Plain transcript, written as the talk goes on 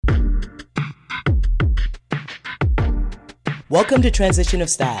Welcome to Transition of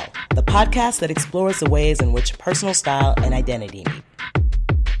Style, the podcast that explores the ways in which personal style and identity meet.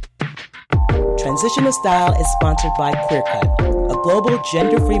 Transition of Style is sponsored by QueerCut, a global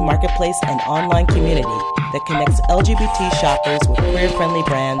gender-free marketplace and online community that connects LGBT shoppers with queer-friendly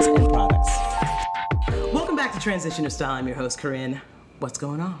brands and products. Welcome back to Transition of Style. I'm your host, Corinne. What's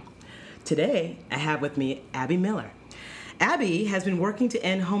going on? Today, I have with me Abby Miller. Abby has been working to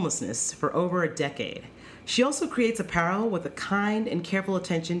end homelessness for over a decade. She also creates apparel with a kind and careful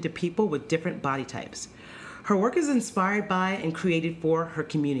attention to people with different body types. Her work is inspired by and created for her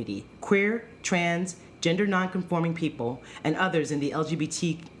community, queer, trans, gender non-conforming people, and others in the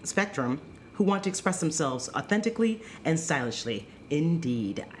LGBT spectrum who want to express themselves authentically and stylishly.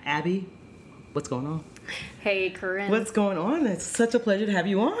 Indeed. Abby, what's going on? Hey, Corinne. What's going on? It's such a pleasure to have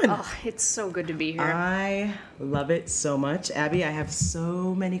you on. Oh, it's so good to be here. I love it so much. Abby, I have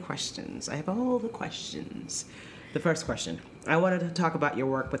so many questions. I have all the questions. The first question, I wanted to talk about your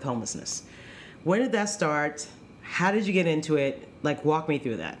work with homelessness. When did that start? How did you get into it? Like, walk me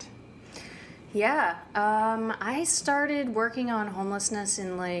through that. Yeah, I started working on homelessness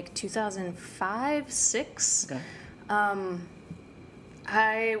in like 2005, 6. Okay.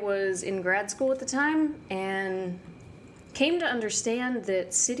 I was in grad school at the time and came to understand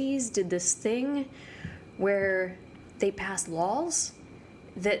that cities did this thing where they passed laws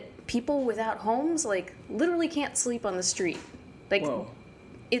that people without homes, like, literally can't sleep on the street. Like, Whoa.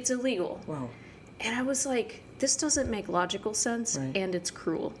 It's illegal. Wow. And I was like, this doesn't make logical sense, Right. and it's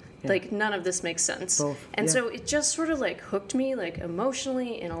cruel. Yeah. Like, none of this makes sense. Both, And yeah. so it just sort of, like, hooked me, like,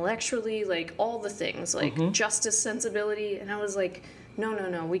 emotionally, intellectually, like, all the things, like, justice sensibility. And I was like,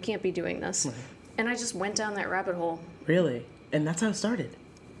 no, we can't be doing this. Right. And I just went down that rabbit hole. Really? And that's how it started.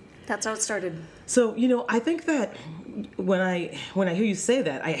 That's how it started. So, I think that when I hear you say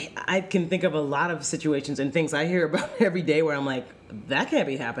that, I can think of a lot of situations and things I hear about every day where I'm like, that can't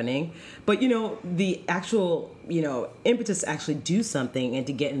be happening. But, the actual, impetus to actually do something and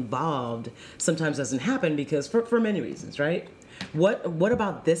to get involved sometimes doesn't happen because for many reasons, right? What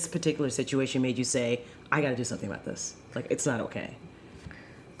about this particular situation made you say, I got to do something about this? Like, it's not okay.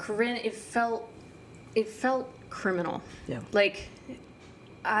 Corinne, it felt criminal. Yeah. Like,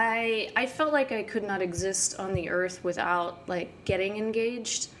 I felt like I could not exist on the earth without, like, getting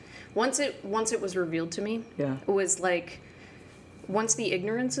engaged. Once it was revealed to me, Yeah. it was like, once the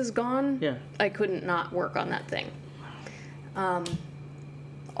ignorance is gone, Yeah. I couldn't not work on that thing.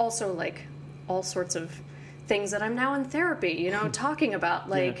 Also, like, all sorts of things that I'm now in therapy, talking about,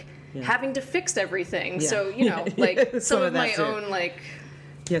 like, Yeah. having to fix everything. Yeah. So, like, Some some of of my that too. own, like...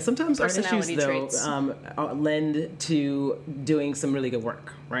 Yeah, sometimes our issues, Personality though, traits. lend to doing some really good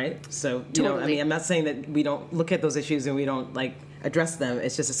work, right? So, Totally. I'm not saying that we don't look at those issues and we don't, like, address them.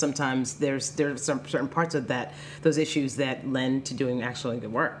 It's just that sometimes there's some certain parts of those issues that lend to doing actually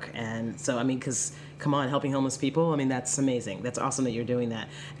good work. And so, because, come on, helping homeless people, that's amazing. That's awesome that you're doing that.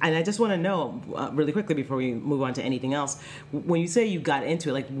 And I just want to know, really quickly before we move on to anything else, when you say you got into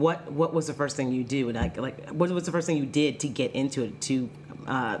it, like, what was the first thing you do? Like, what was the first thing you did to get into it, to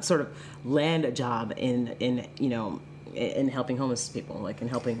sort of land a job in helping homeless people, like in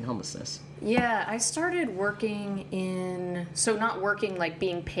helping homelessness? Yeah, I started working so not working like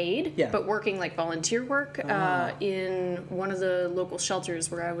being paid, Yeah. but working like volunteer work in one of the local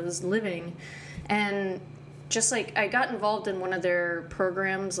shelters where I was living. And just like I got involved in one of their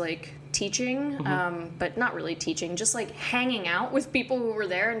programs, like teaching, but not really teaching, just like hanging out with people who were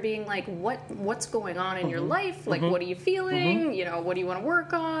there and being like, what's going on in your life? Like, what are you feeling? What do you want to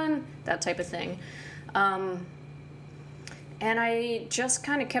work on? That type of thing. And I just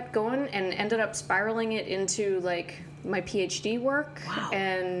kind of kept going and ended up spiraling it into like my PhD work. Wow.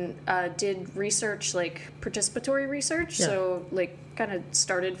 And did research, like participatory research. Yeah. So like kind of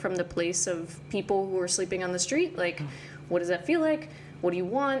started from the place of people who are sleeping on the street. Like, what does that feel like? What do you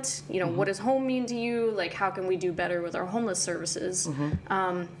want? What does home mean to you? Like, how can we do better with our homeless services?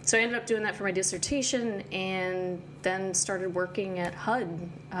 So I ended up doing that for my dissertation and then started working at HUD,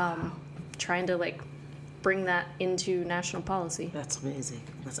 trying to like bring that into national policy. That's amazing.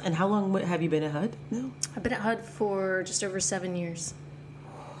 And how long have you been at HUD now? I've been at HUD for just over 7 years.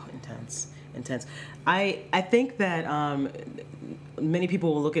 Intense. I think that many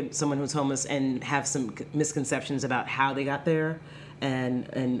people will look at someone who's homeless and have some misconceptions about how they got there and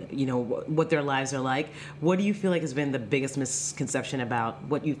what their lives are like. What do you feel like has been the biggest misconception about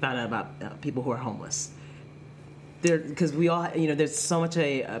what you found out about people who are homeless? Because we all, there's so much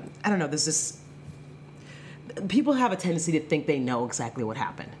I don't know, there's this, people have a tendency to think they know exactly what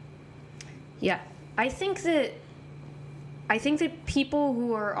happened. Yeah. I think that people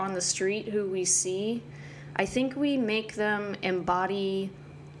who are on the street who we see I think we make them embody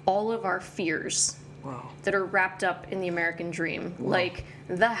all of our fears. Wow. That are wrapped up in the American dream. Wow. Like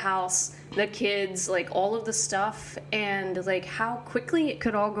the house, the kids, like all of the stuff, and like how quickly it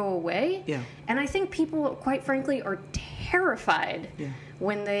could all go away. Yeah. And I think people, quite frankly, are terrified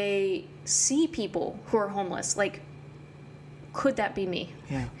when they see people who are homeless. Like, could that be me?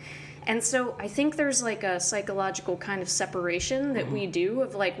 Yeah. And so I think there's like a psychological kind of separation that we do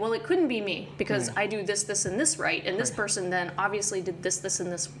of like, well, it couldn't be me because I do this, this, and this right, and this person then obviously did this, this,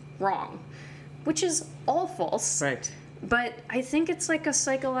 and this wrong. Which is all false. Right. But I think it's like a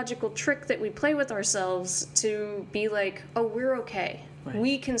psychological trick that we play with ourselves to be like, oh, we're okay. Right.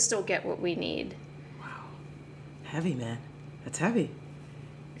 We can still get what we need. Wow. Heavy, man. That's heavy.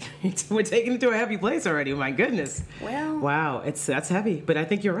 We're taking it to a heavy place already. My goodness. Well. Wow. That's heavy. But I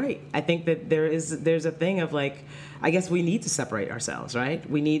think you're right. I think that there's a thing of like, I guess we need to separate ourselves, right?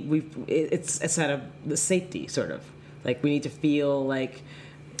 It's out of the safety sort of. Like we need to feel like,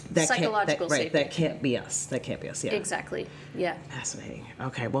 psychological safety. Right, that can't be us. That can't be us, yeah. Exactly, yeah. Fascinating.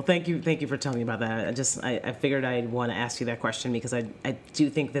 Okay, well, thank you for telling me about that. I figured I'd want to ask you that question because I do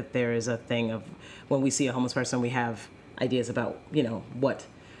think that there is a thing of when we see a homeless person, we have ideas about,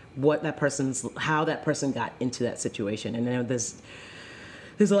 how that person got into that situation. And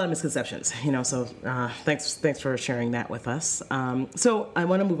there's a lot of misconceptions, so thanks for sharing that with us. So I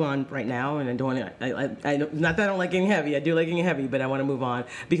want to move on right now, and I don't want to, I not that I don't like getting heavy, I do like getting heavy, but I want to move on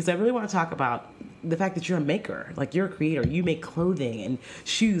because I really want to talk about the fact that you're a maker, like you're a creator, you make clothing and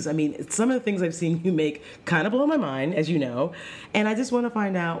shoes. I mean, some of the things I've seen you make kind of blow my mind, as you know, and I just want to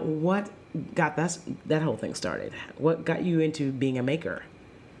find out what got that whole thing started. What got you into being a maker?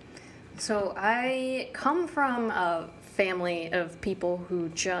 So I come from a family of people who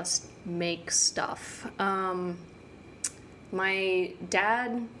just make stuff. My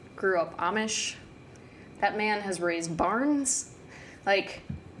dad grew up Amish. That man has raised barns. Like,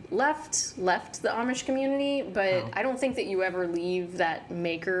 left the Amish community, but I don't think that you ever leave that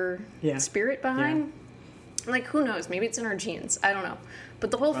maker spirit behind. Yeah. Like, who knows? Maybe it's in our genes. I don't know.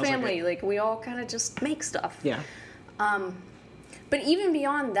 But the whole family, like we all kind of just make stuff. Yeah. But even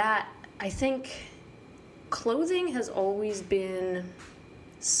beyond that, I think clothing has always been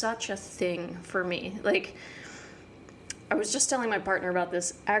such a thing for me. Like, I was just telling my partner about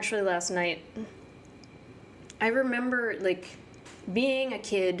this actually last night. I remember, like, being a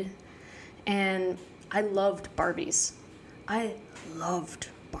kid, and I loved Barbies. I loved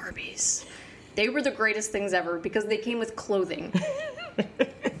Barbies. They were the greatest things ever because they came with clothing.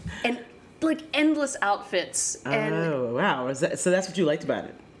 And, like, endless outfits. And oh, wow. So that's what you liked about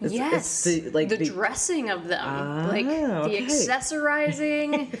it? Yes, the dressing of them, the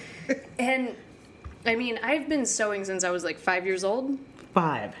accessorizing, and I mean, I've been sewing since I was like 5 years old.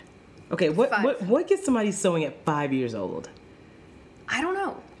 5. Okay, what gets somebody sewing at 5 years old? I don't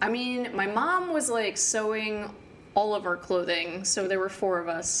know. I mean, my mom was like sewing all of our clothing, so there were 4 of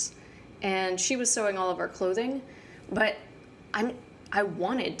us, and she was sewing all of our clothing, but I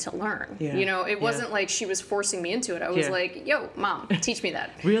wanted to learn. Yeah. It wasn't like she was forcing me into it. I was like, yo, Mom, teach me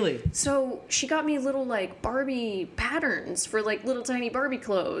that. Really? So she got me little like Barbie patterns for like little tiny Barbie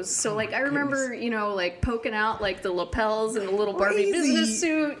clothes. So I remember, like poking out like the lapels and the little Barbie business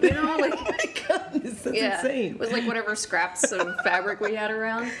suit, like oh my goodness, that's insane. It was like whatever scraps of fabric we had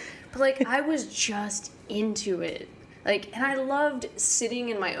around. But like I was just into it. Like, and I loved sitting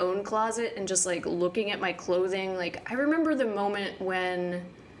in my own closet and just, like, looking at my clothing. Like, I remember the moment when,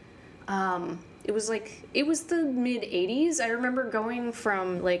 it was the mid-'80s. I remember going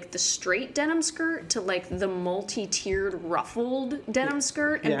from, like, the straight denim skirt to, like, the multi-tiered ruffled denim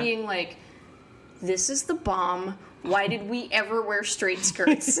skirt and being like, this is the bomb. Why did we ever wear straight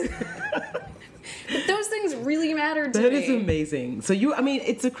skirts? But those things really mattered to me. That is amazing. So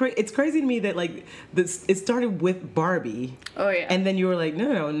it's crazy to me that like this, it started with Barbie. Oh yeah. And then you were like,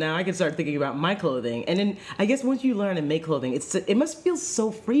 no, now I can start thinking about my clothing. And then I guess once you learn to make clothing, it must feel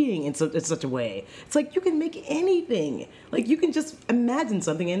so freeing in such a way. It's like you can make anything. Like you can just imagine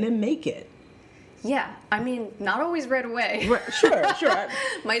something and then make it. Yeah, I mean, not always right away. Right, sure.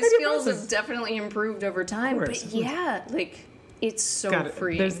 My skills have definitely improved over time. But yeah, like. It's so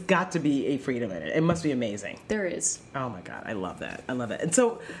free. There's got to be a freedom in it. It must be amazing. There is. Oh my God, I love that. And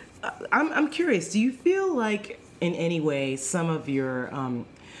so, I'm curious. Do you feel like in any way some of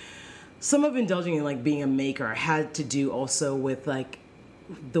indulging in like being a maker had to do also with like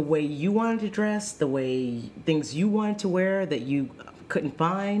the way you wanted to dress, the way things you wanted to wear that you couldn't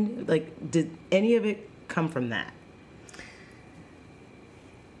find? Like, did any of it come from that?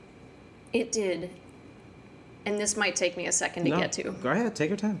 It did. And this might take me a second to get to. Go ahead, take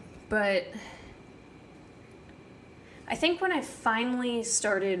your time. But I think when I finally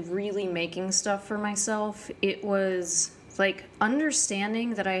started really making stuff for myself, it was like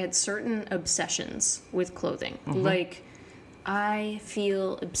understanding that I had certain obsessions with clothing. Like, I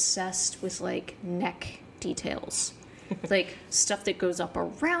feel obsessed with like neck details. Like stuff that goes up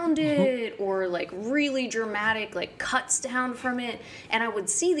around it, or like really dramatic like cuts down from it. And I would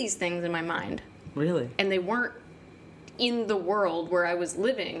see these things in my mind. Really? And they weren't in the world where I was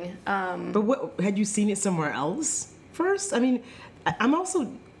living. But what, had you seen it somewhere else first? I mean, I'm also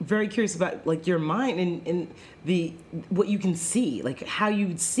very curious about like your mind and the what you can see, like how you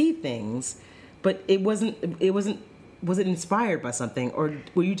would see things, but was it inspired by something, or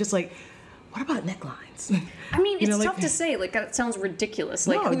were you just like, what about necklines? I mean, it's like, tough to say. Like, that sounds ridiculous.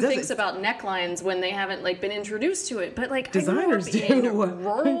 Like, No, it who doesn't. thinks about necklines when they haven't, like, been introduced to it? But, like, Designers I grew up in do.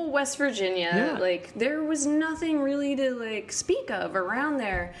 rural West Virginia. Yeah. Like, there was nothing really to, like, speak of around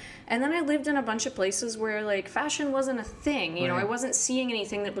there. And then I lived in a bunch of places where, like, fashion wasn't a thing. You know, Right. I wasn't seeing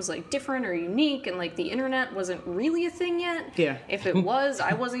anything that was, like, different or unique. And, like, the internet wasn't really a thing yet. Yeah. If it was,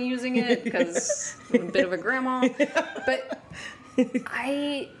 I wasn't using it because I'm a bit of a grandma. But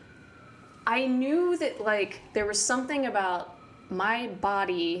I knew that, like, there was something about my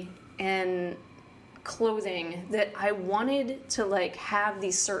body and clothing that I wanted to, like, have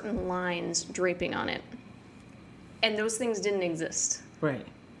these certain lines draping on it. And those things didn't exist. Right.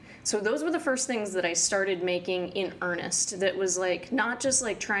 So those were the first things that I started making in earnest. That was, like, not just,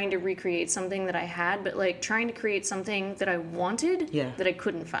 like, trying to recreate something that I had, but, like, trying to create something that I wanted that I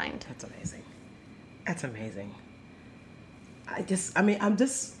couldn't find. That's amazing. That's amazing. I'm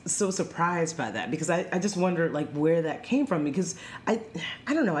just so surprised by that, because I just wonder like where that came from, because I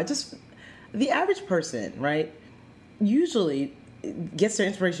don't know, the average person, right, usually gets their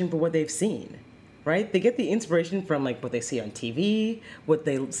inspiration from what they've seen, right? They get the inspiration from like what they see on TV, what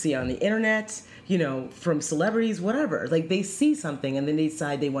they see on the internet, you know, from celebrities, whatever. Like they see something and then they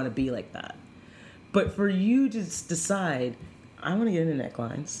decide they want to be like that. But for you to just decide, I want to get into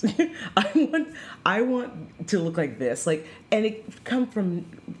necklines. I want to look like this. Like, and it come from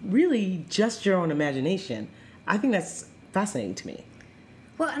really just your own imagination. I think that's fascinating to me.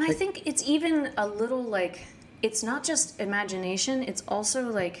 Well, and I think it's even a little like, it's not just imagination, it's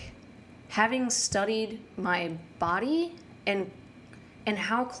also like having studied my body and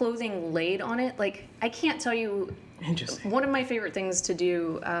how clothing laid on it. Like, I can't tell you. Interesting. One of my favorite things to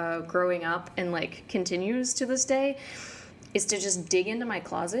do growing up and like continues to this day is to just dig into my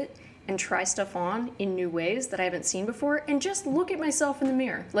closet and try stuff on in new ways that I haven't seen before, and just look at myself in the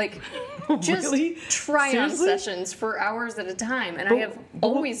mirror. Like, just Really? try-on Seriously? sessions for hours at a time. And I have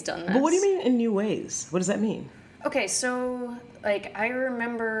always done this. But what do you mean in new ways? What does that mean? Okay, so, like, I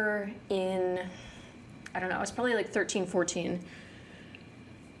remember in, I don't know, I was probably like 13, 14.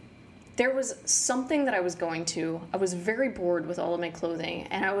 There was something that I was going to. I was very bored with all of my clothing.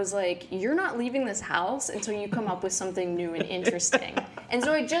 And I was like, you're not leaving this house until you come up with something new and interesting. And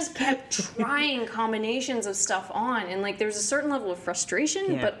so I just kept trying combinations of stuff on. And, like, there's a certain level of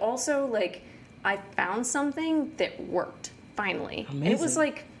frustration, Yeah. but also, like, I found something that worked, finally. Amazing. And it was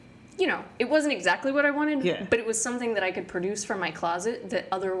like, you know, it wasn't exactly what I wanted, Yeah. but it was something that I could produce from my closet that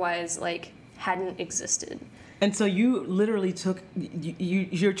otherwise, like, hadn't existed. And so you literally took,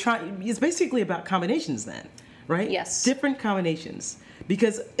 you're trying, it's basically about combinations then, right? Yes. Different combinations.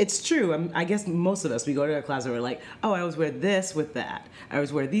 Because it's true, I guess most of us, we go to our closet, we're like, oh, I always wear this with that. I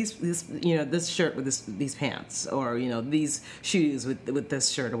always wear this shirt with these pants, or, you know, these shoes with this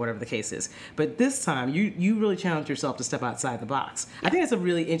shirt, or whatever the case is. But this time, you really challenge yourself to step outside the box. I think that's a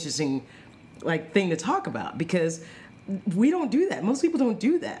really interesting, like, thing to talk about, because we don't do that. Most people don't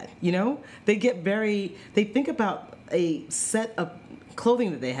do that, you know? They think about a set of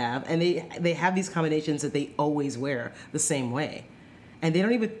clothing that they have, and they have these combinations that they always wear the same way. And they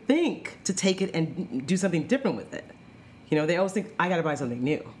don't even think to take it and do something different with it. You know, they always think, I gotta buy something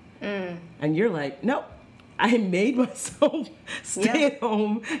new. And you're like, nope. I made myself stay at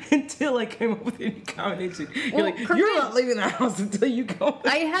home until I came up with a new combination. You're Well, like, Corinne, you're not leaving the house until you go.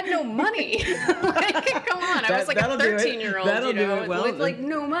 I had no money. Like, come on. I was like a That'll do it. 13-year-old, That'll you know, do it. Well, with like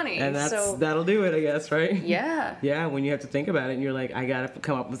no money. And so, that'll do it, I guess, right? yeah. Yeah, when you have to think about it and you're like, I gotta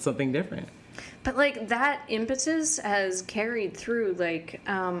come up with something different. But, like, that impetus has carried through. Like,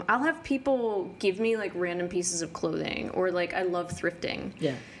 I'll have people give me, like, random pieces of clothing, or, like, I love thrifting.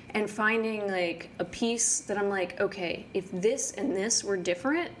 Yeah. And finding, like, a piece that I'm like, okay, if this and this were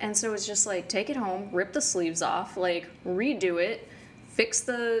different, and so it's just, like, take it home, rip the sleeves off, like, redo it, fix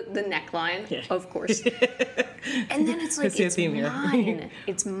the neckline, of course. And then it's like, I see a it's theme here. mine.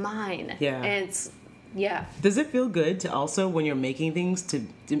 It's mine. Yeah. And it's, Does Does it feel good to also, when you're making things,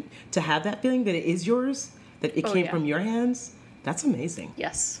 to have that feeling that it is yours? that it came from your hands, that's amazing.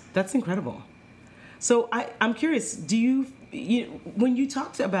 Yes. That's incredible. So I'm curious, do you when you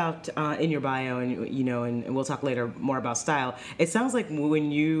talked about in your bio, and we'll talk later more about style, it sounds like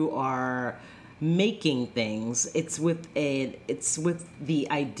when you are making things, it's with the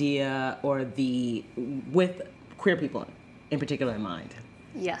idea or with queer people in particular in mind.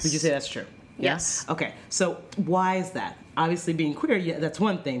 Yes. Would you say that's true? Yes. Yeah? Okay. So why is that? Obviously, being queer, yeah, that's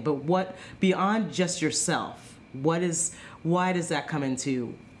one thing. But what beyond just yourself? Why does that come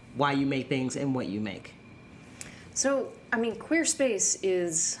into why you make things and what you make? So, I mean, queer space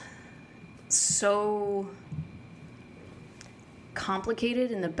is so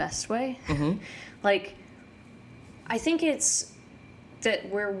complicated in the best way. Mm-hmm. Like, I think it's that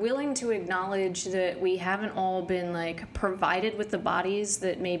we're willing to acknowledge that we haven't all been, like, provided with the bodies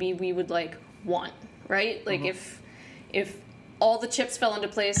that maybe we would, like, want, right? Like, if all the chips fell into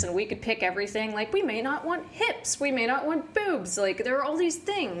place and we could pick everything, like, we may not want hips, we may not want boobs, like, there are all these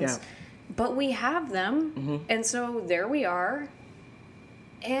things. Yeah. But we have them, and so there we are,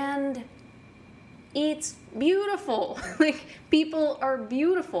 and it's beautiful. Like, people are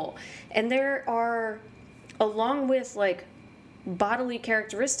beautiful, and there are, along with, like, bodily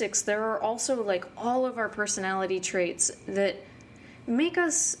characteristics, there are also, like, all of our personality traits that make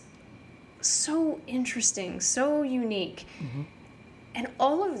us so interesting, so unique, and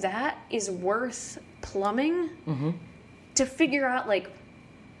all of that is worth plumbing to figure out, like,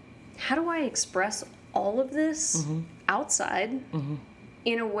 how do I express all of this outside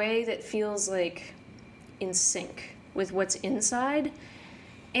in a way that feels like in sync with what's inside,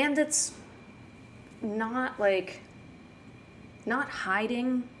 and that's not like not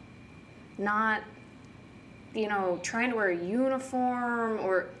hiding, not trying to wear a uniform,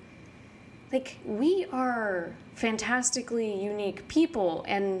 or like, we are fantastically unique people,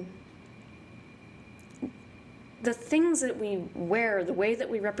 and the things that we wear, the way that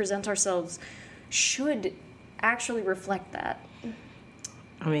we represent ourselves, should actually reflect that.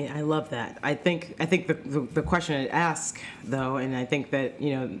 I mean, I love that. I think the question I'd ask, though, and I think that,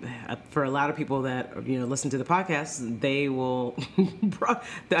 for a lot of people that, listen to the podcast, they will,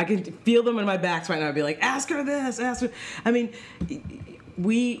 I can feel them in my backs right now. I'd be like, ask her this, ask her. I mean,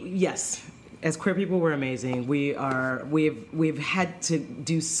 yes, as queer people, we're amazing. We've had to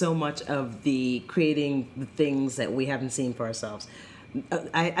do so much of the creating the things that we haven't seen for ourselves.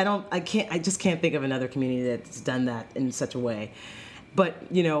 I just can't think of another community that's done that in such a way.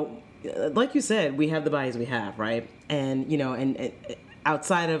 But, like you said, we have the bodies we have, right? And, and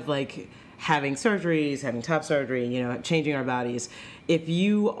outside of, like, having surgeries, having top surgery, changing our bodies, if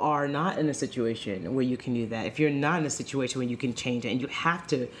you are not in a situation where you can do that, if you're not in a situation where you can change it, and you have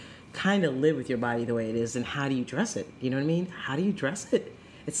to kind of live with your body the way it is, then how do you dress it? You know what I mean? How do you dress it?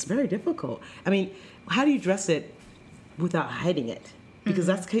 It's very difficult. I mean, how do you dress it without hiding it? Because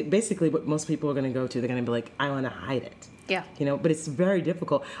that's basically what most people are going to go to. They're going to be like, I want to hide it. Yeah. But it's very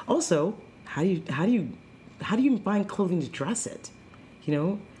difficult. Also, how do you find clothing to dress it?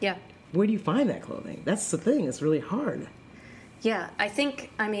 Yeah. Where do you find that clothing? That's the thing. It's really hard. Yeah, I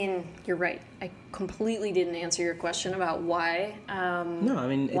mean, you're right. I completely didn't answer your question about why. No, I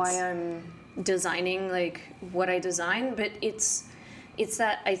mean, why I'm designing like what I design, but it's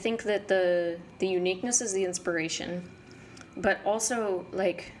that I think that the uniqueness is the inspiration, but also,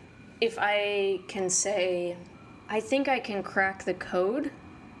 like, if I can say, I think I can crack the code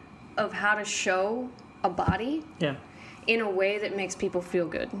of how to show a body in a way that makes people feel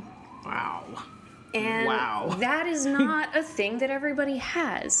good. Wow. And that is not a thing that everybody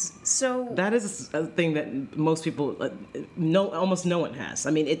has. So that is a thing that most people, almost no one has.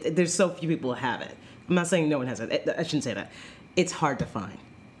 I mean, there's so few people who have it. I'm not saying no one has it. I shouldn't say that. It's hard to find.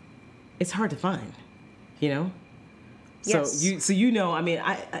 It's hard to find, Yes. So I mean,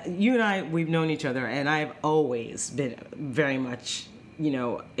 you and I, we've known each other, and I've always been very much,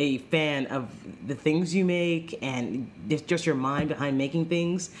 a fan of the things you make and just your mind behind making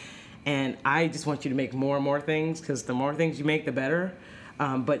things. And I just want you to make more and more things, because the more things you make, the better.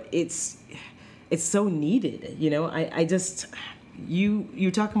 But it's so needed, you're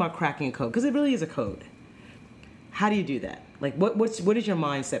talking about cracking a code, because it really is a code. How do you do that? Like, what is your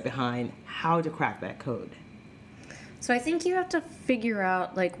mindset behind how to crack that code? So I think you have to figure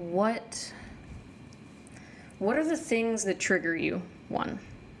out, like, what are the things that trigger you, one.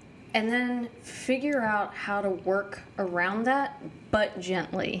 And then figure out how to work around that, but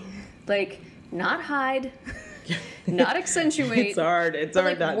gently. Like, not hide, not accentuate. It's hard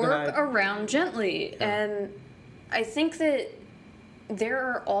like, not to work hide. around gently. Yeah. And I think that there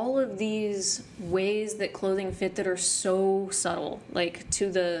are all of these ways that clothing fit that are so subtle, like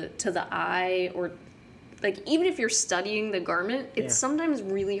to the eye, or like, even if you're studying the garment, it's sometimes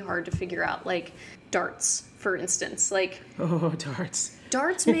really hard to figure out, like, darts, for instance. Like, Oh, darts.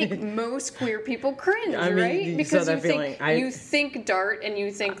 darts make most queer people cringe, I mean, right? you Because saw you that feeling. think, you think dart and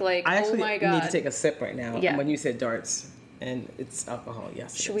you think, like, I oh actually my God. need to take a sip right now Yeah. when you said darts. And it's alcohol,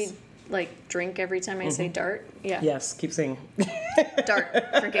 yes. Should we, like, drink every time I say dart? Yeah. Yes, keep saying. Dart.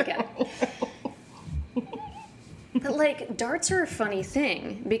 Drink again. But, like, darts are a funny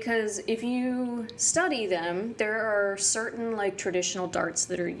thing because if you study them, there are certain, like, traditional darts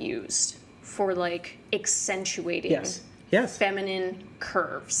that are used for, like, accentuating Yes. feminine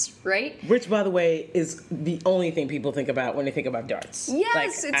curves, right? Which, by the way, is the only thing people think about when they think about darts.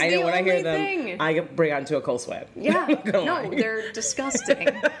 Yes, it's I the know when I only hear them, thing. I break out into a cold sweat. Yeah, I'm not gonna no, lie. they're disgusting.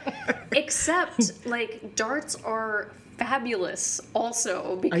 Except, like, darts are fabulous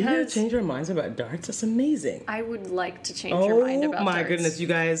also Are because you gonna change our minds about darts? That's amazing. I would like to change your mind about Oh my darts. goodness, you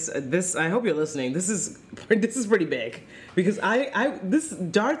guys! This I hope you're listening. This is pretty big because this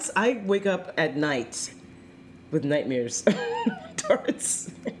darts. I wake up at night with nightmares. Darts.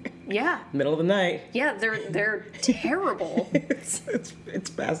 Yeah. Middle of the night. Yeah, they're terrible. It's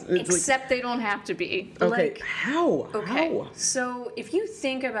fast. It's Except they don't have to be. okay. Like, How? okay. How? So if you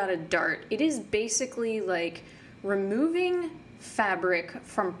think about a dart, it is basically like removing fabric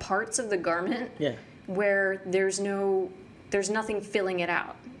from parts of the garment Yeah. where there's nothing filling it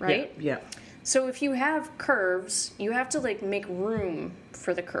out, right? Yeah. So if you have curves, you have to like make room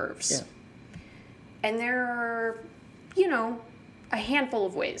for the curves. Yeah. And there are, you know, a handful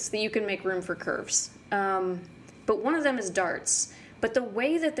of ways that you can make room for curves. But one of them is darts. But the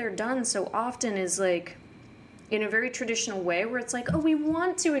way that they're done so often is like in a very traditional way where it's like, oh, we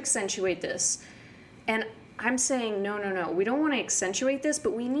want to accentuate this. And I'm saying, no. We don't want to accentuate this,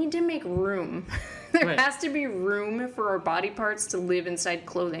 but we need to make room. There Right. has to be room for our body parts to live inside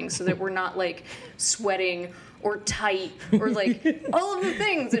clothing so that we're not like sweating or tight or like all of the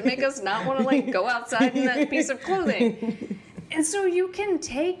things that make us not want to like go outside in that piece of clothing. And so you can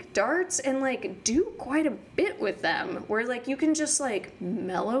take darts and like do quite a bit with them where like you can just like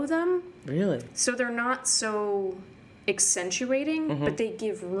mellow them Really? so they're not so accentuating, but they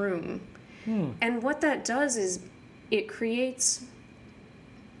give room. And what that does is it creates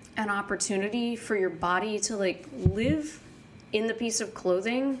an opportunity for your body to like live in the piece of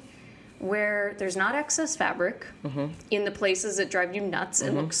clothing where there's not excess fabric in the places that drive you nuts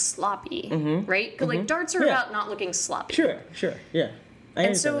and look sloppy, right? 'Cause like darts are Yeah. about not looking sloppy. Sure. Yeah. I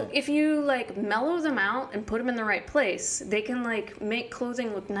And so understand that. if you like mellow them out and put them in the right place, they can like make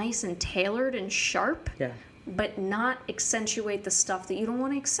clothing look nice and tailored and sharp, Yeah. but not accentuate the stuff that you don't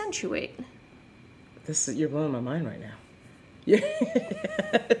want to accentuate. You're blowing my mind right now. Yeah.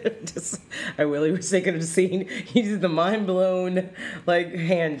 I really wish they could have seen you did the mind blown like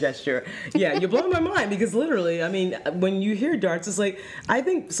hand gesture. Yeah, you're blowing my mind because literally, I mean, when you hear darts, it's like I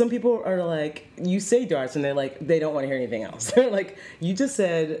think some people are like, you say darts and they're like they don't want to hear anything else. They're like, you just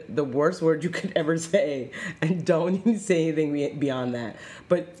said the worst word you could ever say, and don't even say anything beyond that.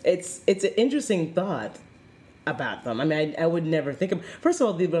 But it's an interesting thought about them. I mean, I would never think of. First of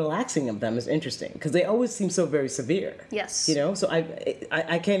all, the relaxing of them is interesting because they always seem so very severe. Yes. You know, so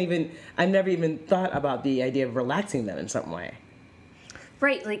I can't even. I never even thought about the idea of relaxing them in some way.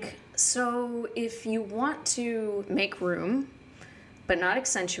 Right, like, so if you want to make room, but not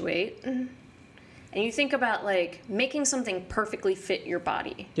accentuate, and you think about, like, making something perfectly fit your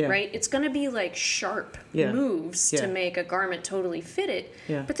body, Yeah. right? It's going to be, like, sharp Yeah. moves Yeah. to make a garment totally fit it,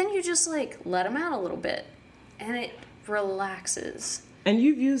 Yeah. but then you just, like, let them out a little bit, and it relaxes. And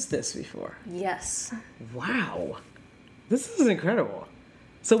you've used this before. Yes. Wow, this is incredible.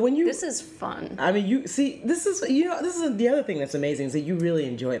 So when you, This is fun. I mean, you see, this is the other thing that's amazing is that you really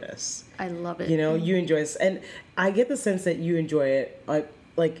enjoy this. I love it. You know, you enjoy this, and I get the sense that you enjoy it,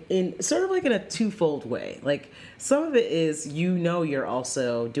 like in sort of like in a twofold way. Like some of it is, you know, you're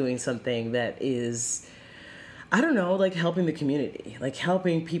also doing something that is, I don't know, like helping the community, like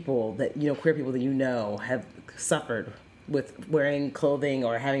helping people that, you know, queer people that you know have suffered with wearing clothing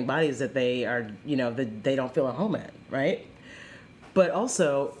or having bodies that they are, you know, that they don't feel at home at, right? But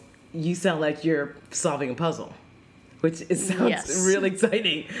also, you sound like you're solving a puzzle, which sounds Yes. really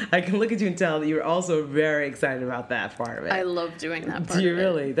exciting. I can look at you and tell that you're also very excited about that part of it. I love doing that part Do you of it.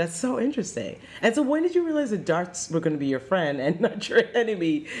 really? That's so interesting. And so when did you realize that darts were going to be your friend and not your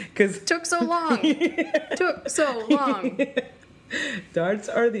enemy? Because Took so long. Took so long. darts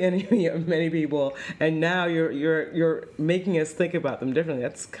are the enemy of many people, and now you're making us think about them differently.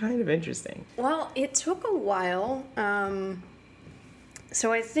 That's kind of interesting. Well, it took a while.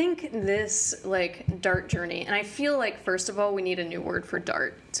 So I think this like dart journey, and I feel like first of all we need a new word for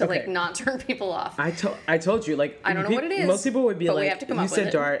dart to like not turn people off. I told you, like, I don't know what it is. Most people would be but like, we have to come you up said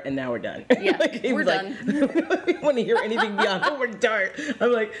with dart and now we're done. Yeah, like, we're done. We want to hear anything beyond the word dart.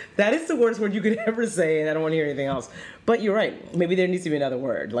 I'm like, that is the worst word you could ever say, and I don't want to hear anything else. But you're right. Maybe there needs to be another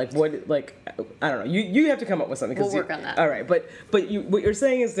word. Like what? Like I don't know. You have to come up with something. We'll work on that. All right. But what you're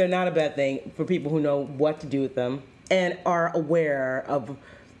saying is they're not a bad thing for people who know what to do with them and are aware of.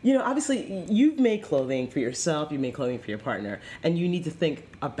 You know, obviously, you've made clothing for yourself, you've made clothing for your partner, and you need to think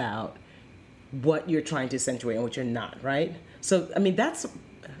about what you're trying to accentuate and what you're not, right? So, I mean, that's,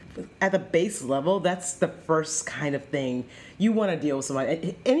 at the base level, that's the first kind of thing you want to deal with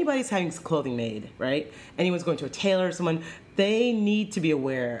somebody. Anybody's having clothing made, right? Anyone's going to a tailor, someone, they need to be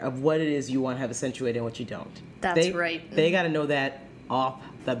aware of what it is you want to have accentuated and what you don't. That's right. They got to know that off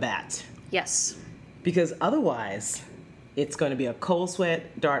the bat. Yes. Because otherwise, it's going to be a cold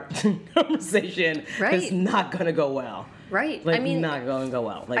sweat dart conversation that's not going to go well. Right. Like, I mean, not going to go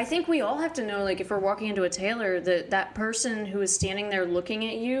well. Like, I think we all have to know, like, if we're walking into a tailor, that person who is standing there looking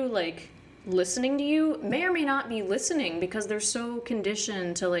at you, like, listening to you, may or may not be listening because they're so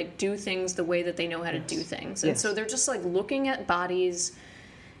conditioned to, like, do things the way that they know how to do things. And so they're just, like, looking at bodies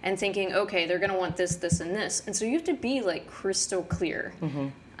and thinking, okay, they're going to want this, this, and this. And so you have to be, like, crystal clear. Mm-hmm.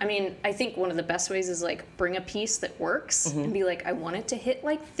 I mean, I think one of the best ways is, like, bring a piece that works and be like, I want it to hit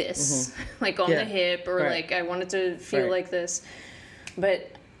like this, like on the hip, or like, I want it to feel like this.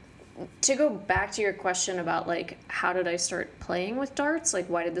 But to go back to your question about, like, how did I start playing with darts? Like,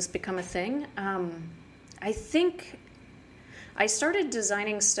 why did this become a thing? I think I started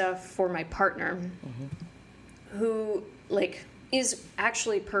designing stuff for my partner who, like, is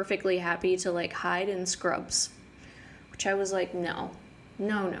actually perfectly happy to, like, hide in scrubs, which I was like, no.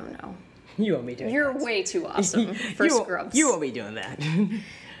 You won't be doing You're that. way too awesome for scrubs. You won't be doing that.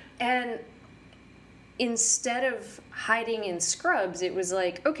 And instead of hiding in scrubs, it was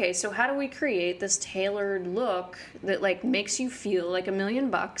like, okay, so how do we create this tailored look that, like, makes you feel like $1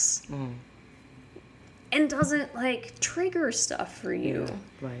 million and doesn't, like, trigger stuff for you?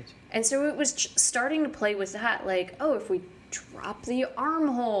 Yeah, right. And so it was starting to play with that, like, oh, if we drop the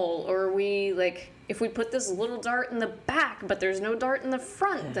armhole, or we, like, if we put this little dart in the back, but there's no dart in the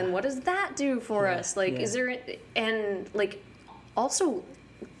front, then what does that do for us? Like, is there, and, like, also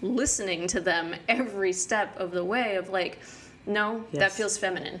listening to them every step of the way of, like, no, that feels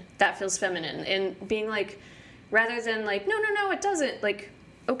feminine. That feels feminine. And being like, rather than like, no, it doesn't. Like,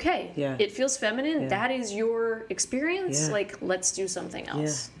 okay, it feels feminine. That is your experience. Like, let's do something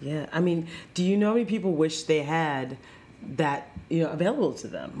else. Yeah. I mean, do you know how many people wish they had that, you know, available to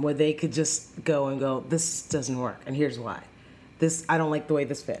them, where they could just go and go, this doesn't work, and here's why. This, I don't like the way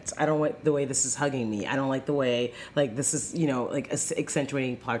this fits. I don't like the way this is hugging me. I don't like the way, like, this is, you know, like,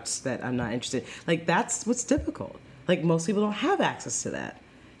 accentuating parts that I'm not interested in. Like, that's what's difficult. Like, most people don't have access to that,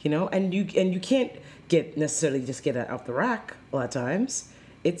 you know, and you can't necessarily just get it off the rack a lot of times.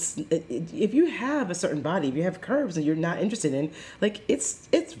 If you have a certain body, if you have curves that you're not interested in, like, it's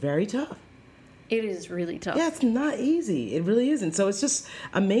very tough. It is really tough. Yeah, it's not easy. It really isn't. So it's just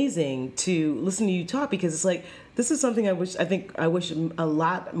amazing to listen to you talk, because it's like, this is something I wish a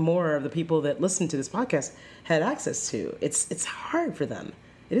lot more of the people that listen to this podcast had access to. It's hard for them.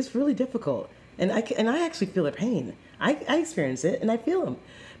 It is really difficult. And I actually feel their pain. I experience it and I feel them,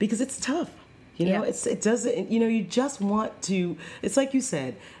 because it's tough. You know, it doesn't, you know, you just want to, it's like you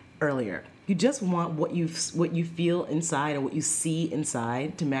said earlier, you just want what you feel inside and what you see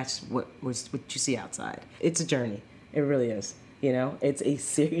inside to match what you see outside. It's a journey. It really is. You know, it's a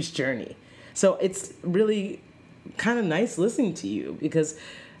serious journey. So it's really kind of nice listening to you, because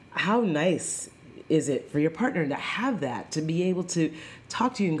how nice is it for your partner to have that, to be able to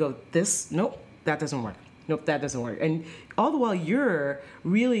talk to you and go, nope, that doesn't work. Nope, that doesn't work. And all the while you're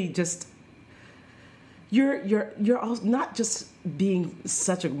really just, you're also not just being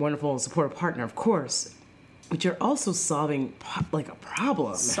such a wonderful and supportive partner, of course, but you're also solving like a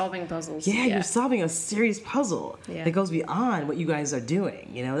problem. Solving puzzles. Yeah, you're solving a serious puzzle that goes beyond what you guys are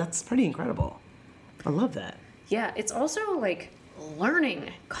doing. You know, that's pretty incredible. I love that. Yeah, it's also like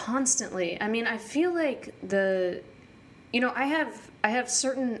learning constantly. I mean, I feel like I have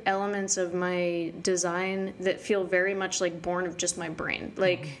certain elements of my design that feel very much like born of just my brain.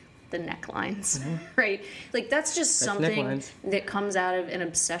 Like, the necklines, right? Like, that's something that comes out of an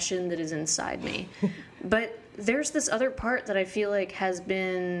obsession that is inside me. But there's this other part that I feel like has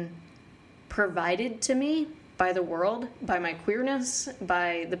been provided to me by the world, by my queerness,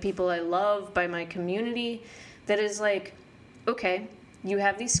 by the people I love, by my community, that is like, okay, you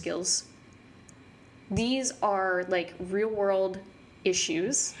have these skills. These are, like, real world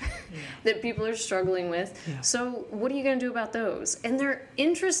issues that people are struggling with. Yeah. So what are you going to do about those? And they're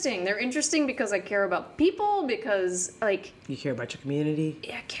interesting. They're interesting because I care about people, because like You care about your community.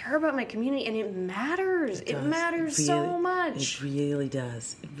 I care about my community, and it matters. It does. matters It so really- much. It really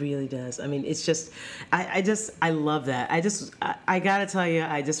does. It really does. I mean, it's just, I love that. I gotta tell you,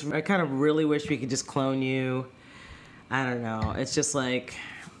 I kind of really wish we could just clone you. I don't know. It's just like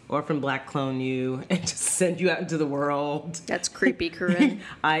Orphan Black clone you and just send you out into the world. That's creepy, Corinne.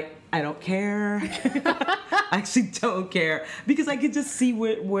 I don't care. I actually don't care, because I could just see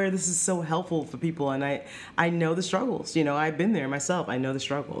where this is so helpful for people, and I know the struggles. You know, I've been there myself. I know the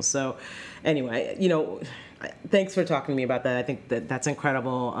struggles. So anyway, you know, thanks for talking to me about that. I think that's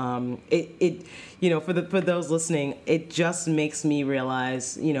incredible. It you know, for those listening, it just makes me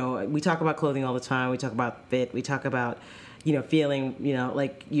realize, you know, we talk about clothing all the time. We talk about fit. We talk about, you know, feeling, you know,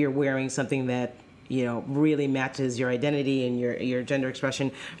 like you're wearing something that, you know, really matches your identity and your gender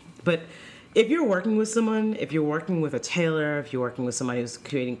expression. But if you're working with someone, if you're working with a tailor, if you're working with somebody who's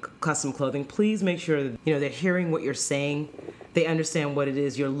creating custom clothing, please make sure that, you know, they're hearing what you're saying. They understand what it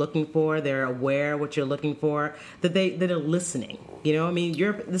is you're looking for. They're aware of what you're looking for. That they're listening. You know, I mean,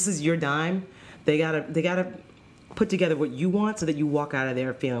 this is your dime. They gotta put together what you want so that you walk out of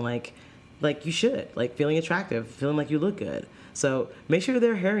there feeling like you should, like feeling attractive, feeling like you look good. So make sure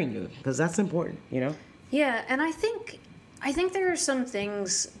they're hearing you, because that's important, you know? Yeah, and I think there are some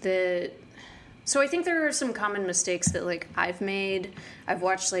things that... So I think there are some common mistakes that, like, I've made. I've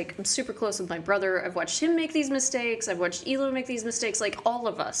watched, like, I'm super close with my brother. I've watched him make these mistakes. I've watched Elo make these mistakes, like, all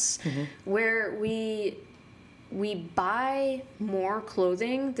of us, where we buy more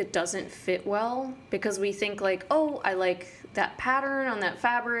clothing that doesn't fit well because we think, like, oh, I like that pattern on that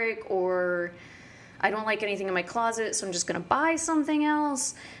fabric, or I don't like anything in my closet, so I'm just going to buy something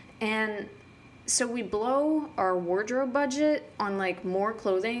else. And so we blow our wardrobe budget on, like, more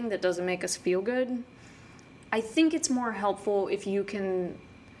clothing that doesn't make us feel good. I think it's more helpful if you can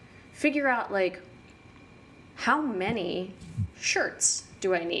figure out, like, how many shirts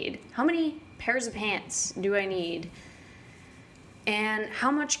do I need? How many pairs of pants do I need? And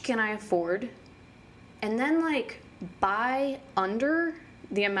how much can I afford? And then, like, buy under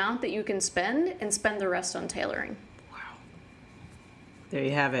the amount that you can spend and spend the rest on tailoring. Wow. There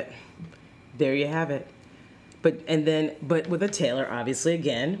you have it. There you have it. But with a tailor, obviously,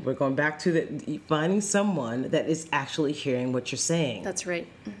 again, we're going back to finding someone that is actually hearing what you're saying. That's right.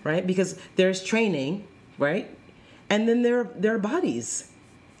 Right? Because there's training, right? And then there are bodies.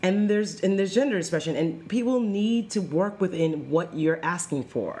 And there's gender expression, and people need to work within what you're asking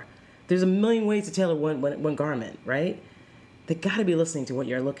for. There's a million ways to tailor one garment, right? They got to be listening to what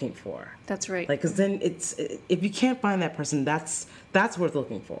you're looking for. That's right. Like, because then if you can't find that person, that's worth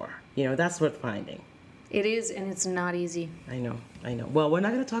looking for. You know, that's worth finding. It is, and it's not easy. I know. Well, we're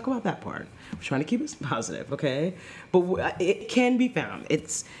not going to talk about that part. We're trying to keep it positive, okay? But it can be found.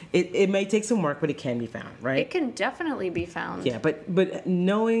 It may take some work, but it can be found, right? It can definitely be found. Yeah, but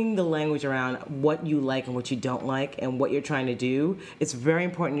knowing the language around what you like and what you don't like and what you're trying to do, it's very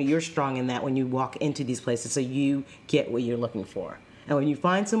important that you're strong in that when you walk into these places, so you get what you're looking for. And when you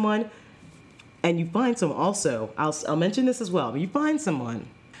find someone, also, I'll mention this as well, when you find someone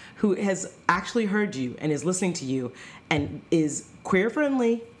who has actually heard you and is listening to you and is queer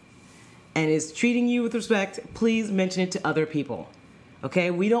friendly and is treating you with respect, please mention it to other people.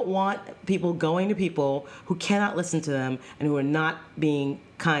 Okay? We don't want people going to people who cannot listen to them and who are not being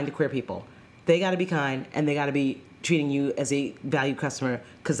kind to queer people. They got to be kind, and they got to be treating you as a valued customer,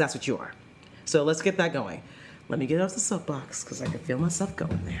 because that's what you are. So let's get that going. Let me get off the soapbox because I can feel myself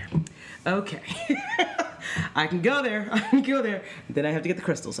going there. Okay. I can go there. Then I have to get the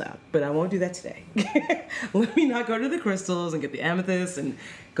crystals out. But I won't do that today. Let me not go to the crystals and get the amethyst and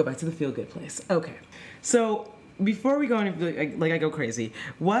go back to the feel-good place. Okay. So before we go into, like I go crazy,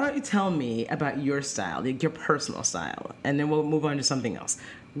 why don't you tell me about your style, like your personal style, and then we'll move on to something else.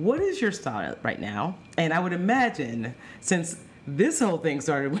 What is your style right now? And I would imagine, since this whole thing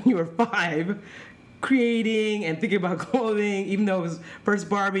started when you were 5, creating and thinking about clothing, even though it was first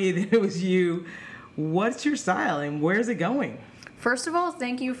Barbie, then it was you, what's your style and where's it going? First of all,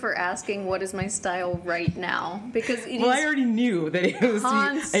 thank you for asking what is my style right now, because it is I already knew that it was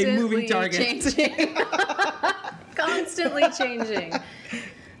a moving target. Changing. Constantly changing.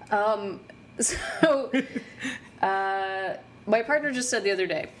 My partner just said the other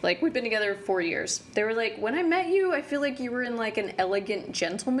day, like, we've been together 4 years. They were like, when I met you, I feel like you were in, like, an elegant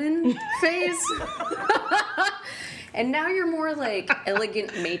gentleman phase. And now you're more like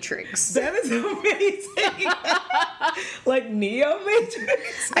elegant Matrix. That is amazing. Like Neo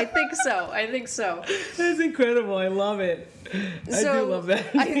Matrix? I think so. That's incredible. I love it. I do love that.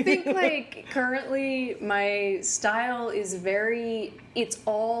 I think like currently my style is it's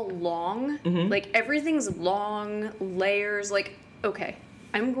all long. Like everything's long, layers. Like, okay,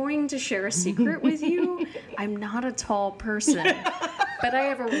 I'm going to share a secret with you. I'm not a tall person, but I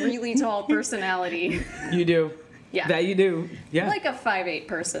have a really tall personality. You do. Yeah. That you do. Yeah. Like a 5'8"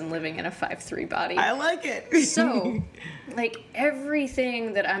 person living in a 5'3" body. I like it. So, like,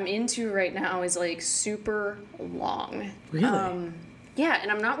 everything that I'm into right now is, like, super long. Really? Yeah,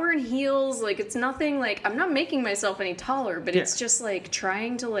 and I'm not wearing heels. Like, it's nothing, like, I'm not making myself any taller, but it's just, like,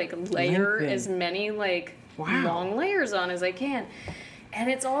 trying to, like, layer Lengthen. as many, like, long layers on as I can. And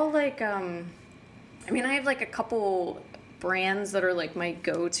it's all, like, I mean, I have, like, a couple brands that are like my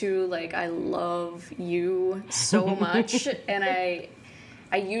go-to. Like, I love you so much, and I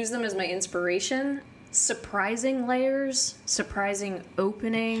use them as my inspiration. Surprising layers, surprising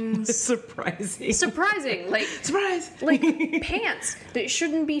openings. Surprising, like surprise, like pants that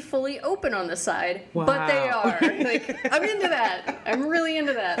shouldn't be fully open on the side, but they are. Like, I'm into that. I'm really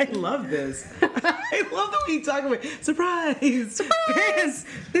into that. I love this. I love the way you talk about surprise. Pants.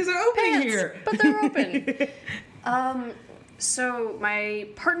 These are open here, but they're open. So my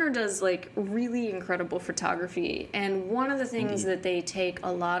partner does like really incredible photography, and one of the things that they take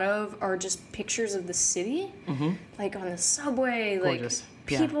a lot of are just pictures of the city, like on the subway, gorgeous.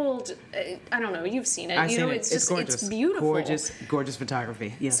 Like people. I don't know. You've seen it. I've seen it. It's just gorgeous. It's beautiful. Gorgeous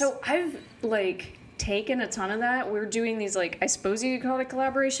photography. Yes. So I've like taken a ton of that. We're doing these, like, I suppose you could call it a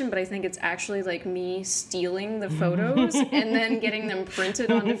collaboration, but I think it's actually like me stealing the photos and then getting them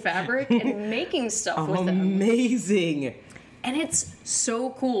printed onto fabric and making stuff with them. Amazing. And it's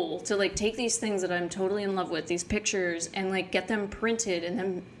so cool to, like, take these things that I'm totally in love with, these pictures, and, like, get them printed. And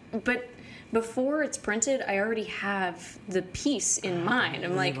then, but before it's printed, I already have the piece in mind.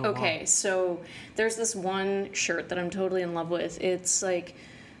 I'm like, okay, so there's this one shirt that I'm totally in love with. It's, like,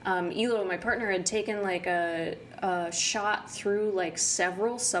 Elo, my partner, had taken, like, a shot through, like,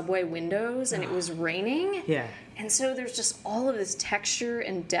 several subway windows, and it was raining. Yeah. And so there's just all of this texture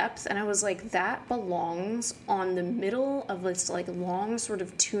and depth, and I was like, that belongs on the middle of this, like, long sort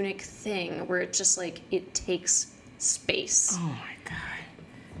of tunic thing where it just, like, it takes space. Oh my God.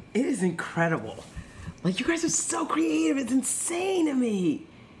 It is incredible. Like, you guys are so creative. It's insane to me.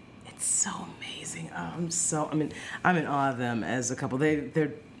 It's so amazing. Oh, I'm in awe of them as a couple.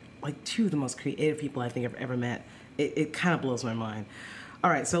 They're like two of the most creative people I think I've ever met. It kind of blows my mind. All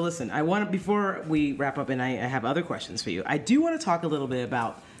right, so listen, before we wrap up, and I have other questions for you, I do want to talk a little bit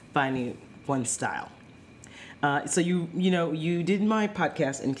about finding one style. So you did my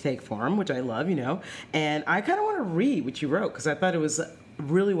podcast in Take Form, which I love, and I kind of want to read what you wrote because I thought it was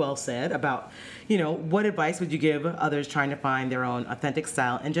really well said about, what advice would you give others trying to find their own authentic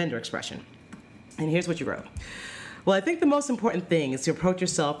style and gender expression? And here's what you wrote. Well, I think the most important thing is to approach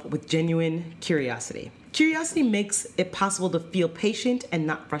yourself with genuine curiosity. Curiosity makes it possible to feel patient and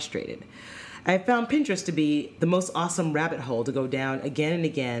not frustrated. I have found Pinterest to be the most awesome rabbit hole to go down again and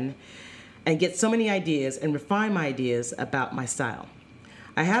again and get so many ideas and refine my ideas about my style.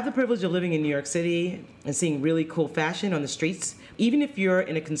 I have the privilege of living in New York City and seeing really cool fashion on the streets. Even if you're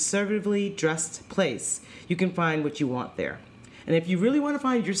in a conservatively dressed place, you can find what you want there. And if you really want to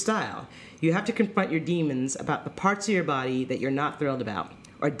find your style, you have to confront your demons about the parts of your body that you're not thrilled about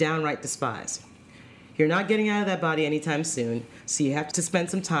or downright despise. You're not getting out of that body anytime soon, so you have to spend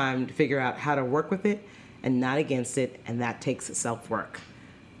some time to figure out how to work with it and not against it, and that takes self-work.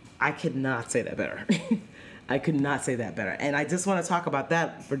 I could not say that better. I could not say that better. And I just want to talk about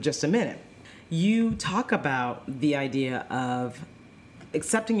that for just a minute. You talk about the idea of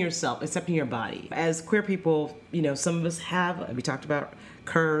accepting yourself, accepting your body. As queer people, some of us we talked about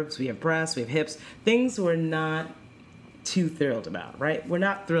curves, we have breasts, we have hips, things we're not too thrilled about, right? We're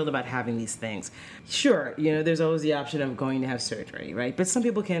not thrilled about having these things. Sure, there's always the option of going to have surgery, right? But some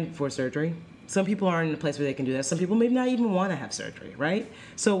people can't afford surgery. Some people aren't in a place where they can do that. Some people may not even want to have surgery, right?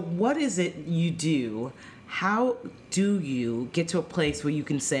 So what is it you do? How do you get to a place where you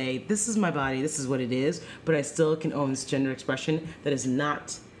can say, this is my body, this is what it is, but I still can own this gender expression that is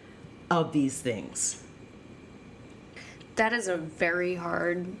not of these things? That is a very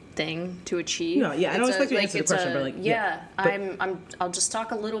hard thing to achieve. No, yeah, I don't expect you to answer the question, but I'll just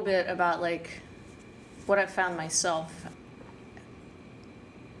talk a little bit about, like, what I've found myself.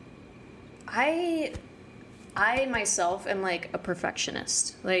 I myself am, like, a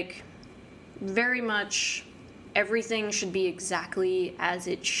perfectionist. Like, very much everything should be exactly as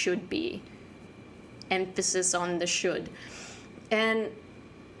it should be. emphasis on the should. And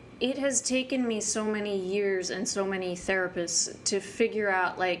it has taken me so many years and so many therapists to figure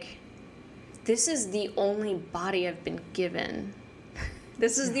out, like, this is the only body I've been given.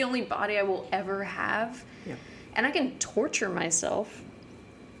 This is the only body I will ever have. Yeah. And I can torture myself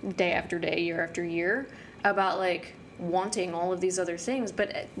day after day, year after year, about, like, wanting all of these other things,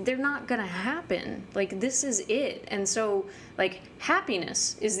 but they're not gonna happen. Like, this is it. And so, like,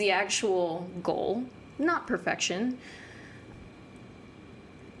 happiness is the actual goal, not perfection.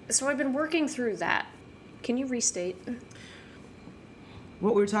 So I've been working through that. Can you restate?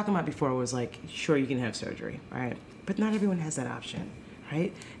 What we were talking about before was like, sure, you can have surgery, right? But not everyone has that option,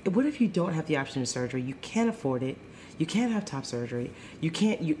 right? What if you don't have the option of surgery? You can't afford it. You can't have top surgery.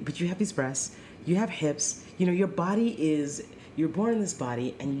 But you have these breasts. You have hips. You know, your body is, you're born in this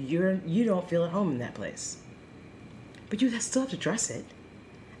body, and you don't feel at home in that place. But you still have to dress it.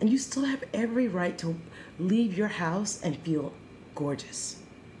 And you still have every right to leave your house and feel gorgeous.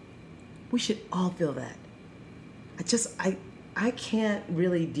 We should all feel that. I can't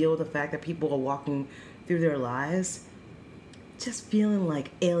really deal with the fact that people are walking through their lives just feeling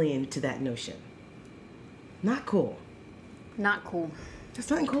like alien to that notion. Not cool. Not cool. There's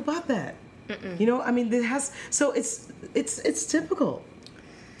nothing cool about that. You know, I mean, so it's difficult.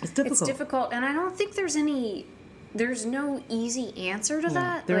 It's difficult. It's difficult, and I don't think there's no easy answer to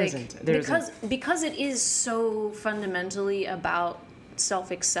that. There isn't. Because it is so fundamentally about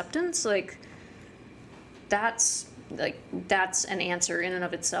self-acceptance. Like, that's an answer in and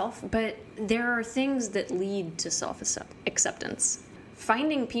of itself. But there are things that lead to self-acceptance.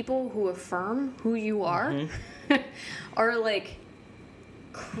 Finding people who affirm who you are are, like,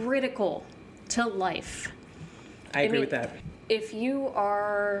 critical to life. I agree with that. If you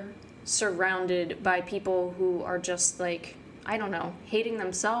are surrounded by people who are just, like, I don't know, hating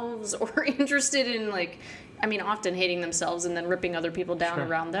themselves or interested in, like, I mean, often hating themselves and then ripping other people down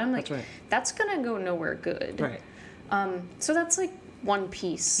around them, like, that's gonna go nowhere good. Right. So that's, like, one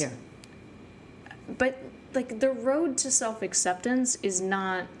piece. Yeah. But, like, the road to self-acceptance is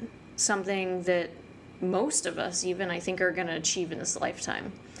not something that most of us even, I think, are gonna achieve in this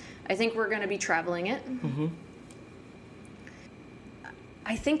lifetime. I think we're gonna be traveling it. Mm-hmm.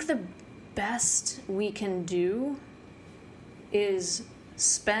 I think the best we can do is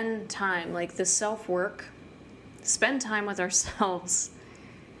spend time, like the self-work, spend time with ourselves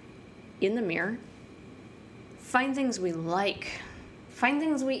in the mirror, find things we like, find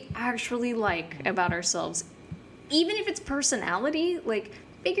things we actually like about ourselves. Even if it's personality, like,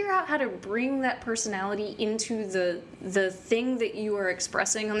 figure out how to bring that personality into the thing that you are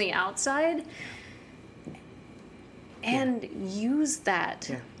expressing on the outside and use that.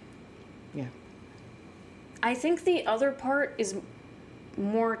 Yeah. I think the other part is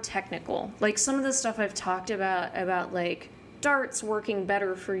more technical. Like, some of the stuff I've talked about like darts working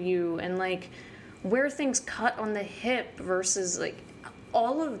better for you and, like, where things cut on the hip versus, like,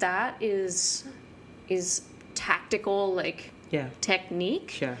 all of that is tactical, like,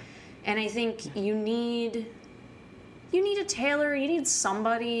 technique. Sure. And I think you need a tailor, you need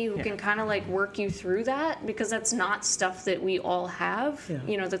somebody who can kind of, like, work you through that, because that's not stuff that we all have. Yeah.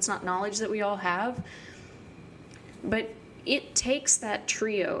 You know, that's not knowledge that we all have. But it takes that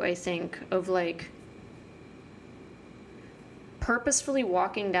trio, I think, of, like, purposefully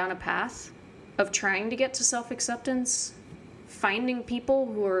walking down a path of trying to get to self-acceptance, finding people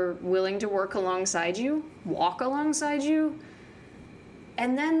who are willing to work alongside you, walk alongside you,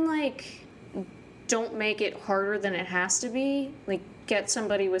 and then, like, don't make it harder than it has to be. Like, get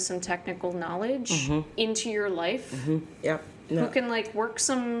somebody with some technical knowledge into your life Yep. No. who can, like, work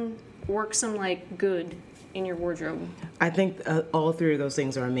some like good in your wardrobe. I think all three of those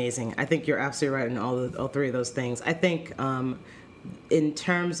things are amazing. I think you're absolutely right in all three of those things. I think in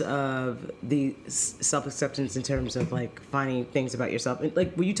terms of the self-acceptance, in terms of, like, finding things about yourself,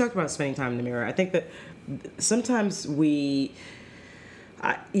 like when you talked about spending time in the mirror, I think that sometimes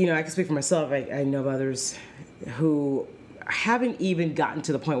I can speak for myself. I know of others who haven't even gotten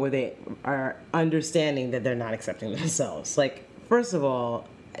to the point where they are understanding that they're not accepting themselves. Like, first of all,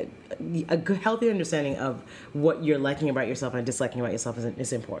 a good, healthy understanding of what you're liking about yourself and disliking about yourself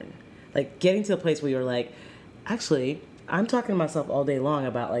is important. Like, getting to a place where you're like, actually, I'm talking to myself all day long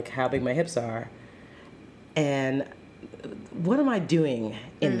about, like, how big my hips are, and what am I doing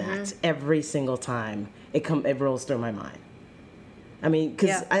in that every single time it rolls through my mind. I mean,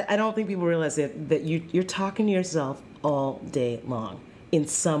 because I don't think people realize that you're talking to yourself all day long in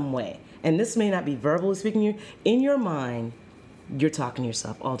some way. And this may not be verbally speaking to you. In your mind, you're talking to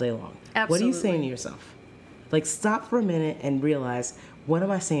yourself all day long. Absolutely. What are you saying to yourself? Like, stop for a minute and realize, what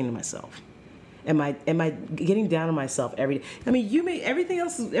am I saying to myself? Am I getting down on myself every day? I mean, everything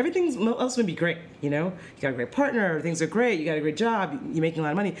else may be great. You know, you got a great partner, things are great, you got a great job, you're making a lot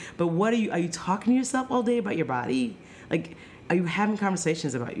of money. But are you talking to yourself all day about your body? Like, are you having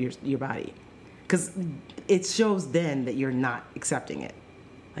conversations about your body? Because it shows then that you're not accepting it.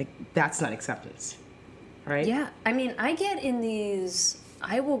 Like, that's not acceptance, right? Yeah, I mean,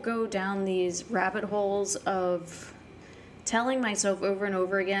 I will go down these rabbit holes of telling myself over and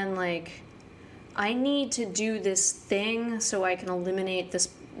over again, like, I need to do this thing so I can eliminate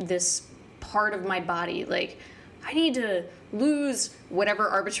this part of my body. Like, I need to lose whatever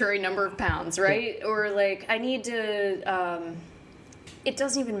arbitrary number of pounds, right? Yeah. Or, like, I need to, it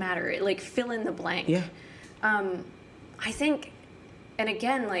doesn't even matter. Like, fill in the blank. Yeah. I think, and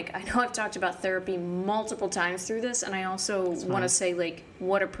again, like, I know I've talked about therapy multiple times through this, and I also want to say, like,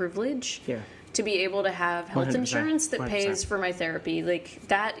 what a privilege. Yeah. To be able to have health 100%, insurance that 100%. pays for my therapy. Like,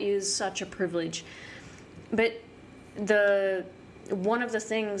 that is such a privilege. But one of the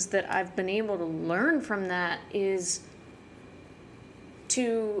things that I've been able to learn from that is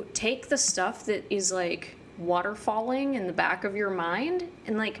to take the stuff that is, like, waterfalling in the back of your mind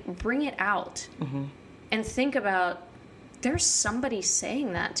and, like, bring it out. Mm-hmm. And think about, there's somebody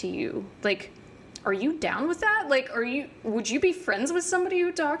saying that to you. Like, are you down with that? Like, would you be friends with somebody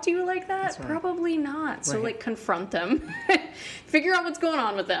who talked to you like that? Right. Probably not. So, like, confront them, figure out what's going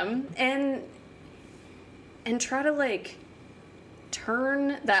on with them, and try to, like,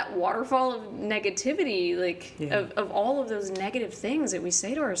 turn that waterfall of negativity, like, of all of those negative things that we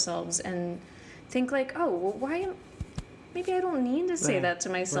say to ourselves, and think, like, oh, well, maybe I don't need to say that to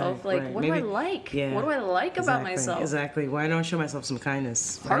myself. Right, like, what do I like? Yeah, what do I like about myself? Exactly. Why don't I show myself some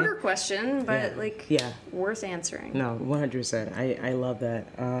kindness? Right? Harder question, but worth answering. No, 100%. I love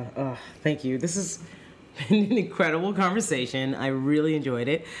that. Thank you. This is an incredible conversation. I really enjoyed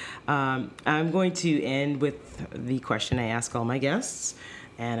it. I'm going to end with the question I ask all my guests,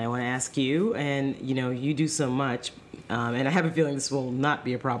 and I want to ask you. And you do so much, and I have a feeling this will not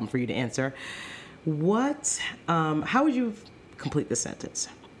be a problem for you to answer. How would you complete the sentence?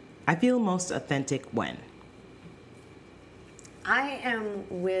 I feel most authentic when? I am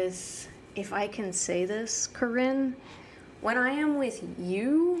with, if I can say this, Corinne, when I am with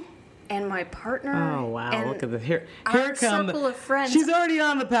you and my partner. Oh, wow. And look at this. Here our come circle of friends. She's already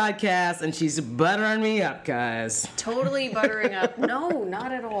on the podcast and she's buttering me up, guys. Totally buttering up. No,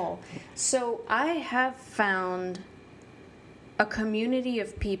 not at all. So I have found a community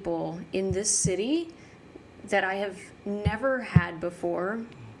of people in this city that I have never had before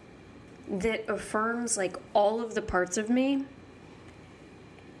that affirms, like, all of the parts of me.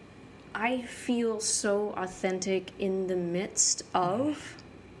 I feel so authentic in the midst of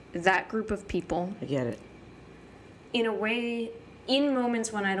that group of people. I get it. In a way, in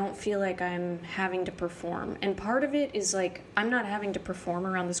moments when I don't feel like I'm having to perform. And part of it is, like, I'm not having to perform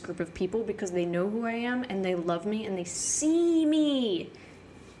around this group of people because they know who I am and they love me and they see me,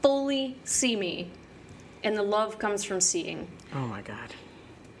 fully see me. And the love comes from seeing. Oh, my God.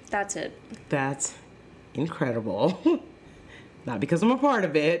 That's it. That's incredible. Not because I'm a part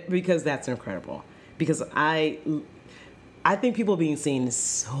of it, because that's incredible. Because I think people being seen is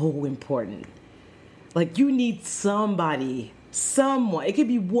so important. Like, you need someone. It could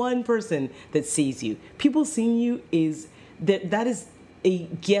be one person that sees you. People seeing you that is a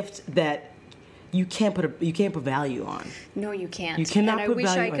gift that you can't put value on. No, you can't. You cannot put value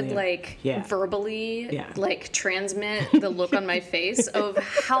on it. And I wish I could verbally like transmit the look on my face of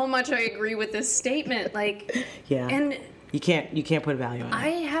how much I agree with this statement. Like, and you can't put value on it. I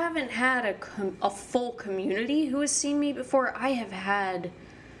haven't had a full community who has seen me before. I have had,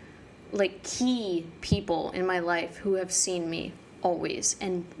 like, key people in my life who have seen me always,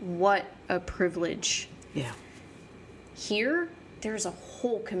 and what a privilege. Yeah. Here, there's a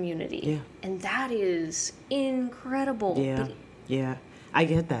whole community, and that is incredible. Yeah. I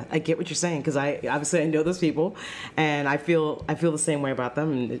get that. I get what you're saying, because I know those people, and I feel the same way about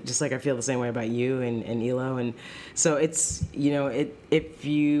them, and just like I feel the same way about you and Elo, and so it's if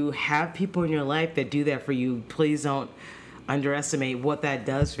you have people in your life that do that for you, please don't underestimate what that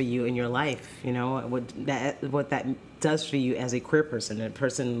does for you in your life. What that does for you as a queer person, a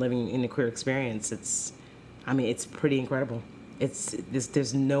person living in a queer experience. It's pretty incredible.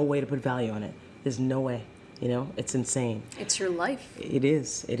 There's no way to put value on it. There's no way. It's insane. It's your life. It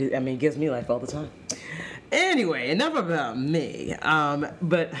is. It gives me life all the time. Anyway, enough about me.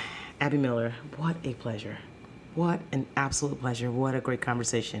 But Abby Miller, what a pleasure. What an absolute pleasure. What a great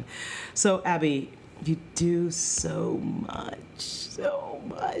conversation. So, Abby, you do so much.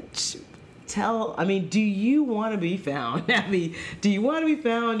 do you want to be found, Abby? Do you want to be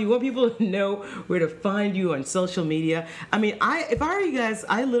found? Do you want people to know where to find you on social media? I mean, if I were you guys,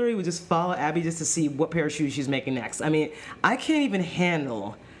 I literally would just follow Abby just to see what pair of shoes she's making next. I mean, I can't even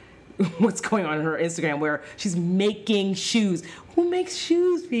handle what's going on her Instagram where she's making shoes. Who makes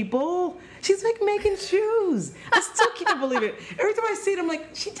shoes, people? She's like making shoes. I still can't believe it. Every time I see it, I'm like,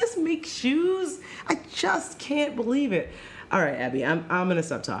 she just makes shoes? I just can't believe it. All right, Abby, I'm going to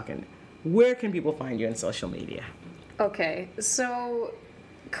stop talking. Where can people find you on social media? Okay, so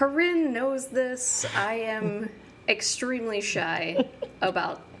Corinne knows this. I am extremely shy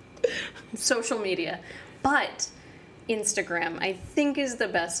about social media, but Instagram, I think, is the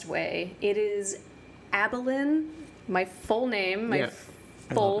best way. It is Abilyn, my full name, my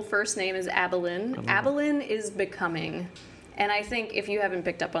full first name is Abilyn. Abilyn is becoming. And I think if you haven't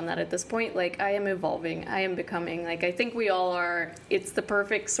picked up on that at this point, like, I am evolving, I am becoming, like, I think we all are. It's the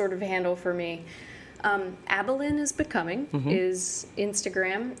perfect sort of handle for me. Abilyn is becoming, is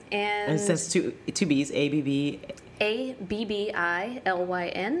Instagram. And it says two B's, ABB. ABBILYN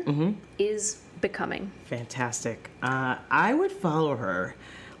is becoming. Fantastic. I would follow her.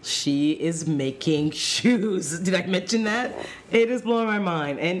 She is making shoes. Did I mention that? It is blowing my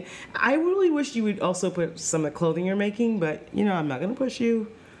mind. And I really wish you would also put some of the clothing you're making, but, I'm not going to push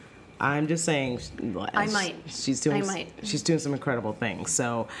you. I'm just saying. I might. She's doing some incredible things.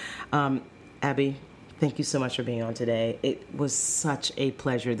 So, Abby, thank you so much for being on today. It was such a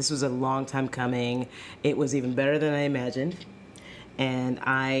pleasure. This was a long time coming. It was even better than I imagined. And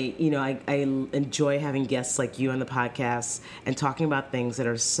I enjoy having guests like you on the podcast and talking about things that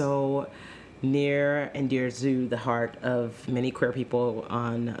are so near and dear to the heart of many queer people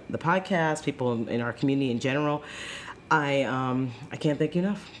on the podcast, people in our community in general. I can't thank you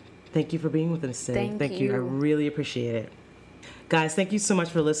enough. Thank you for being with us today. Thank you. I really appreciate it. Guys, thank you so much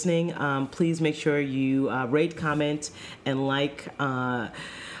for listening. Please make sure you rate, comment, and like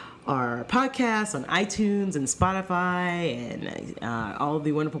our podcast on iTunes and Spotify and all of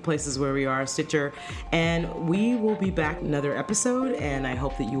the wonderful places where we are, Stitcher. And we will be back another episode, and I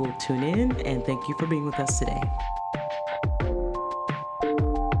hope that you will tune in, and thank you for being with us today.